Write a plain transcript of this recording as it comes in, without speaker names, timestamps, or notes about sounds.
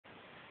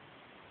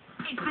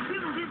It's the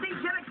Toon Disney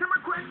Jetix Summer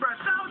Quest for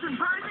 1,000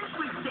 prizes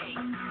sweepstakes.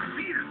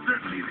 Speed is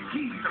certainly the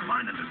key to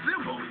finding the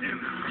symbol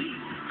in the sea.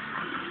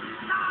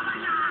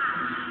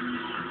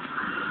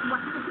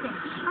 What's the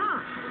stitch?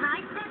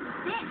 I said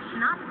stitch,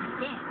 not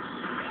stitch.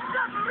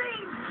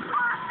 Submarine!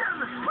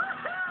 Awesome!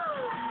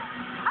 Woohoo!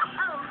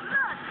 Oh,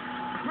 look!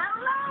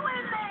 Hello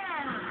in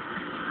there!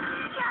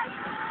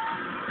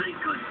 Yikes! They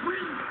could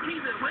swim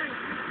either way.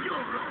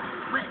 You're all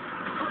wet.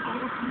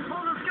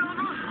 What's going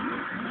on?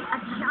 A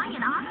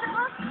giant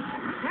octopus?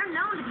 They're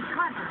known to be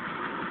clever.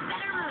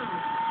 Better move.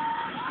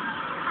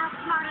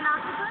 Outsmart an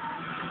octopus?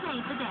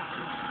 Save the day.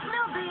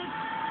 No big.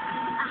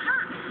 Aha!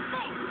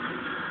 Thanks.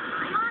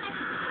 I'm on it.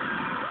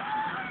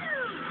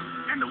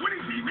 And the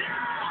winning team is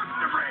off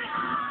the race.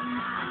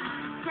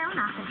 Still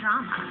not the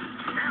drama.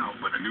 Now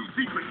for the new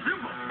secret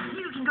symbol.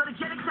 You can go to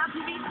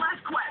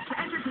jetix.tv/quest to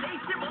enter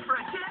today's symbol for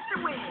a chance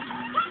to win.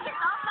 Catch us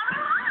all summer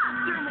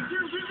long! During the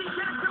Toon Disney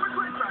Jetix Summer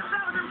Quest for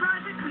 1,000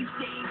 prizes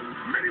sweepstakes.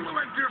 Many will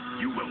enter,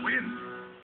 you will